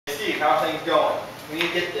Chief, how are things going? We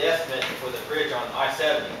need to get the estimate for the bridge on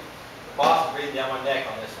I-70. The boss is breathing down my neck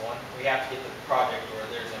on this one. We have to get the project where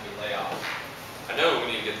there's going to be layoffs. I know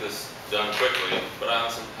we need to get this done quickly, but I'm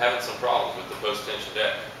having some problems with the post-tension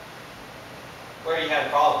deck. What are you having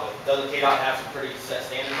problems with? Doesn't KDOT have some pretty set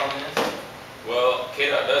standards on this? Well,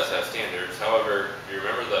 KDOT does have standards. However, do you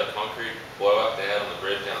remember the concrete blowout they had on the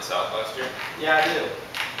bridge down south last year? Yeah, I do.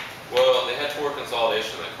 Well, they had poor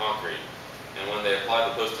consolidation of the concrete, and when they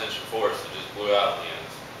applied the post-tension force, it just blew out in the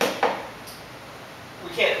ends.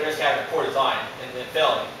 We can't risk having a poor design and then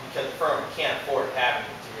failing because the firm can't afford having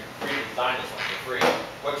to redesign this one for free.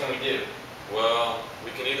 What can we do? Well,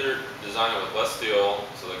 we can either design it with less steel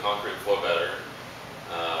so the concrete will flow better,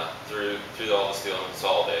 through all the steel and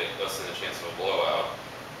consolidate, lessen the chance of a blowout,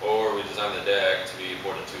 or we design the deck to be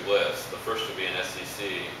poured in two lifts. The first would be an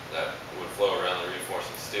SCC that would flow around the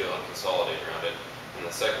reinforcing steel and consolidate around it, and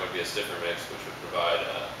the second would be a stiffer mix which would provide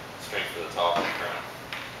strength for the top and the crown.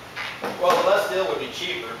 Well, the less steel would be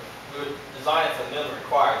cheaper. We would design it for the minimum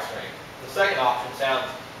required strength. The second option sounds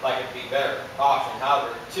like it'd be a better option.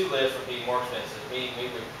 However, two lifts would be more expensive, meaning we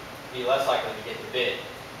would be less likely to get the bid.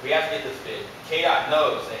 We have to get this bid. KDOT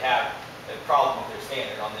knows they have a problem with their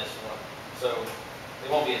standard on this one, so they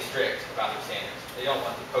won't be as strict about their standards. They don't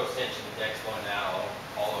want the post-tension decks going out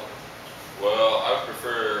all over. Well, I would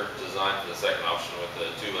prefer design for the second option with the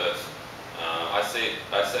two lifts.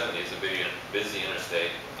 I-70 is a busy interstate.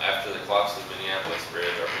 After the collapse of the Minneapolis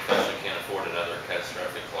Bridge, our profession can't afford another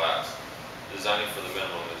catastrophic collapse. Designing for the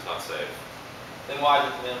minimum is not safe. Then why is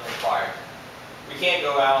it the minimum required? We can't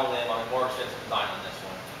go out on a limb on a more expensive design on this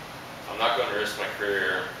one. I'm not going to risk my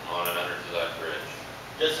career on an under-designed bridge.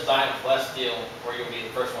 Just design it with less steel or you'll be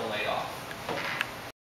the first one laid off.